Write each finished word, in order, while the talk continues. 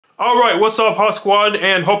Alright, what's up, HawkSquad,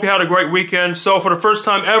 and hope you had a great weekend. So for the first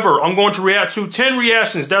time ever, I'm going to react to 10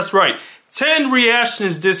 reactions, that's right. 10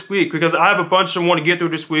 reactions this week, because I have a bunch I want to get through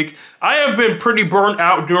this week. I have been pretty burnt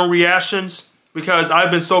out doing reactions, because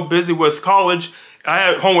I've been so busy with college. I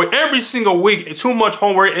had homework every single week. It's too much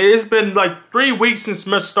homework. It's been like 3 weeks since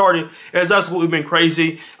semester started. It's absolutely been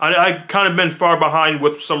crazy. I kind of been far behind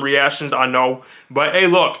with some reactions, I know. But hey,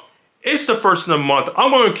 look. It's the first of the month. I'm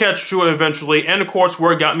going to catch to it eventually, and of course,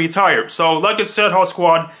 work got me tired. So, like I said,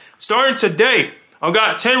 HawkSquad, starting today, I've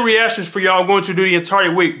got 10 reactions for y'all. I'm going to do the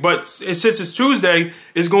entire week, but since it's Tuesday,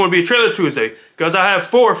 it's going to be a trailer Tuesday, because I have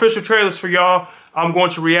 4 official trailers for y'all I'm going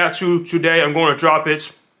to react to today. I'm going to drop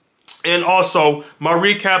it. And also, my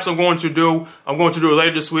recaps I'm going to do it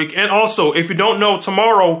later this week. And also, if you don't know,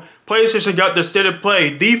 tomorrow, PlayStation got the State of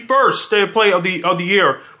Play, the first State of Play of the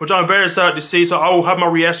year, which I'm very excited to see. So I will have my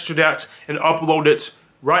reaction to that and upload it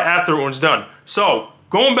right after it's done. So,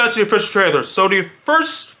 going back to the official trailers. So the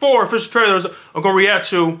first 4 official trailers I'm going to react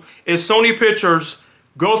to is Sony Pictures,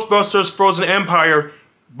 Ghostbusters, Frozen Empire,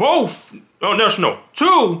 both, no,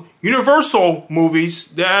 2 Universal movies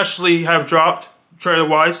that actually have dropped,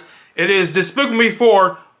 trailer-wise. It is Despicable Me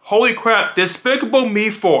 4. Holy crap, Despicable Me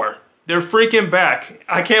 4. They're freaking back.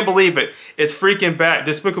 I can't believe it. It's freaking back.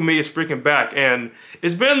 Despicable Me is freaking back. And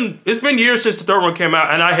it's been years since the 3rd one came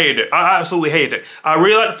out, and I hate it. I absolutely hate it. I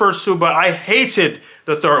really liked the first 2, but I hated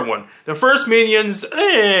the 3rd one. The first Minions,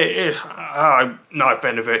 I'm not a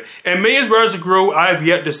fan of it. And Minions vs. Gru, I have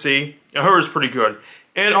yet to see. I heard it's pretty good.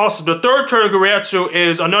 And also, the 3rd trailer to react to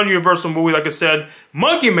is another Universal movie, like I said,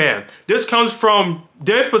 Monkey Man. This comes from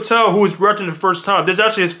Dave Patel, who is directing it the first time. This is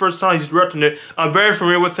actually his first time he's directing it. I'm very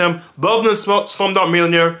familiar with him. Loved him in Slumdog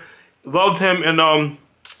Millionaire. Loved him in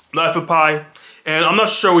Life of Pi. And I'm not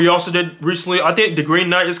sure what he also did recently. I think The Green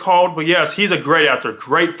Knight is called. But yes, he's a great actor.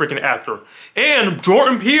 Great freaking actor. And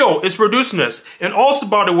Jordan Peele is producing this. And also,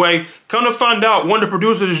 by the way, come to find out, one of the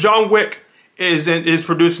producers, John Wick, is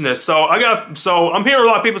producing this. So I'm hearing a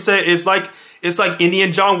lot of people say it's like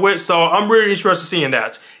Indian John Wick. So I'm really interested in seeing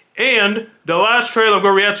that. And the last trailer I'm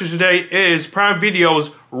going to react to today is Prime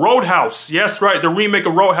Video's Roadhouse. Yes, right, the remake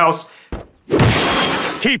of Roadhouse.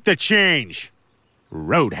 Keep the change.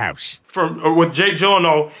 Roadhouse. With Jake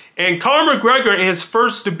Gyllenhaal. And Conor McGregor in his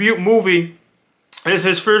first debut movie,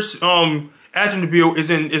 his first acting debut is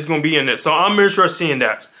going to be in it. So I'm interested in seeing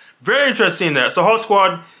that. Very interested in seeing that. So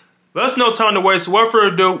HawkSquad, let's no time to waste. So without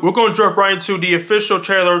further ado, we're going to jump right into the official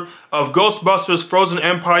trailer of Ghostbusters Frozen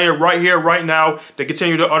Empire right here, right now, to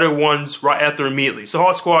continue the other ones right after immediately. So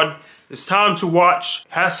HawkSquad, it's time to watch,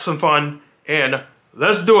 have some fun, and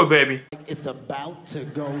let's do it, baby. It's about to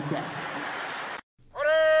go down.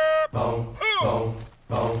 Boom, boom,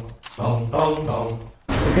 boom, boom, boom, boom.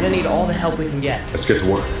 We're gonna need all the help we can get. Let's get to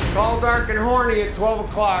work. Call dark and horny at 12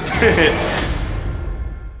 o'clock.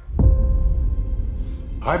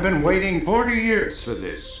 I've been waiting 40 years for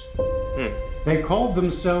this. They called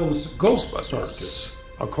themselves Ghostbusters.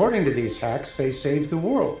 According to these hacks, they saved the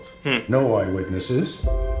world. No eyewitnesses.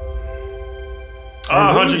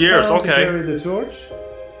 100 years, okay. Carry the torch?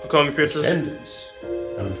 Call me pictures. Descendants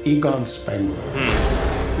of Egon Spengler.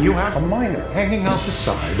 You have a miner hanging out the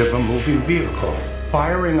side of a moving vehicle,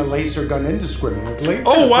 firing a laser gun indiscriminately.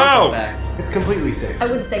 Oh, wow. It's completely safe. I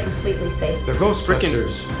wouldn't say completely safe. The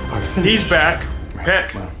Ghostbusters are finished. He's back.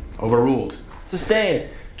 Heck. Well, overruled. Sustained.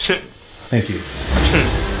 Thank you.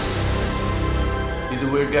 You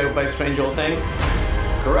the weird guy who buys strange old things?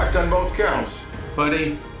 Correct on both counts.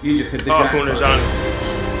 Buddy, you just hit the jackpot.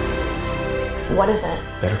 What is it?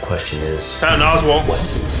 Better question is, Patton Oswalt.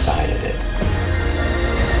 what's inside of it?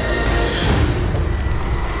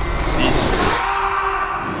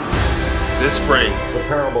 This spring. The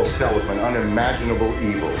parables tell of an unimaginable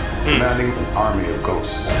evil commanding an army of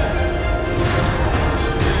ghosts.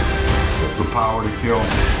 With the power to kill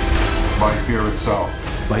by fear itself.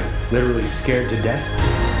 Like, literally scared to death?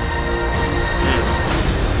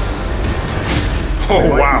 Oh, They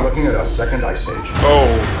might wow. be looking at a second ice age.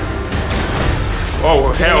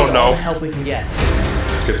 Oh, hell no. All the help we can get.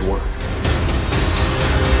 Let's get to work.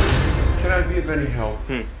 Can I be of any help?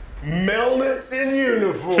 Melnitz in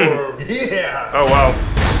uniform. Yeah. Oh, wow.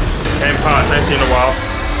 And Potts, I ain't seen in a while.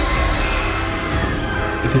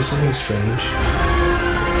 If there's something strange,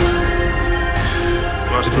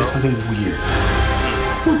 if there's something weird,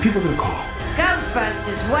 who are people gonna call?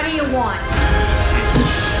 Ghostbusters, what do you want?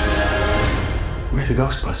 We're the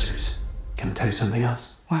Ghostbusters. Can I tell you something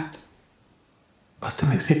else? What? Buster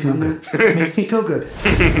makes me feel good. Makes me feel good.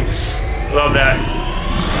 Love that.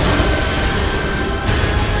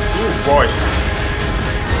 Ooh, boy.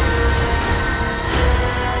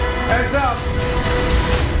 Heads up!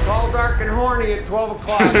 Call and horny at 12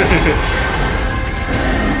 o'clock.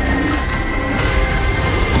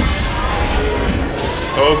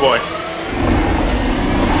 Oh boy.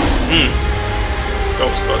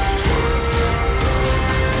 Ghostbusters.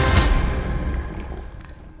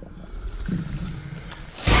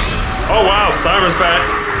 Oh wow, Siren's back.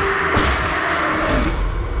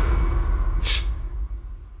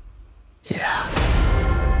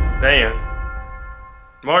 Yeah. Damn.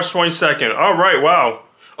 March 22nd. Alright, wow.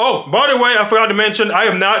 Oh, by the way, I forgot to mention, I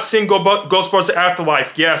have not seen Ghostbusters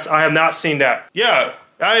Afterlife. Yes, I have not seen that. Yeah,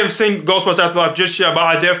 I haven't seen Ghostbusters Afterlife just yet, but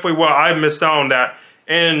I definitely will. I missed out on that.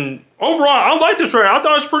 And overall, I liked the trailer. I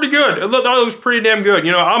thought it was pretty good. I thought it was pretty damn good.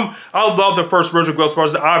 You know, I love the first original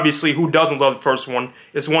Ghostbusters. Obviously, who doesn't love the first one?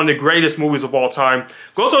 It's one of the greatest movies of all time.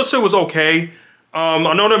 Ghostbusters 2 was okay.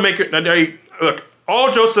 I know they're making... Look,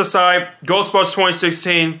 all jokes aside, Ghostbusters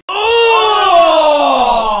 2016... Oh!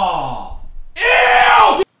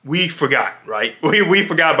 Ew! We forgot, right? We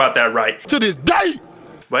forgot about that, right? To this day!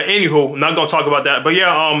 But anywho, I'm not gonna talk about that. But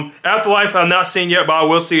yeah, Afterlife I've not seen yet, but I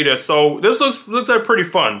will see this. So this looks like pretty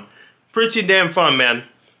fun. Pretty damn fun, man.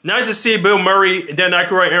 Nice to see Bill Murray, Dan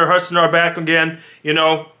Aykroyd, and Aaron Hudson are back again, you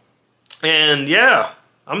know. And yeah,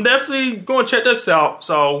 I'm definitely gonna check this out.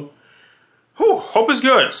 So, hope it's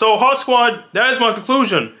good. So HawkSquad, that is my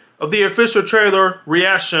conclusion of the official trailer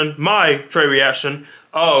reaction, my trailer reaction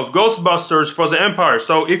of Ghostbusters Frozen Empire.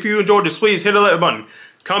 So if you enjoyed this, please hit the like button,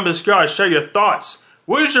 comment, subscribe, share your thoughts.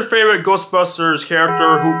 What is your favorite Ghostbusters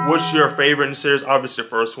character? What's your favorite in the series? Obviously the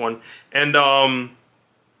first one. And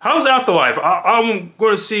how's Afterlife? I'm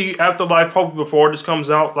going to see Afterlife hopefully before this comes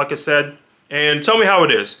out, like I said. And tell me how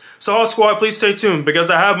it is. So HawkSquad, please stay tuned because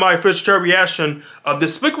I have my official trailer reaction of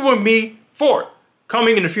Despicable Me 4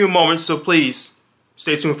 coming in a few moments. So please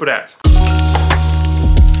stay tuned for that.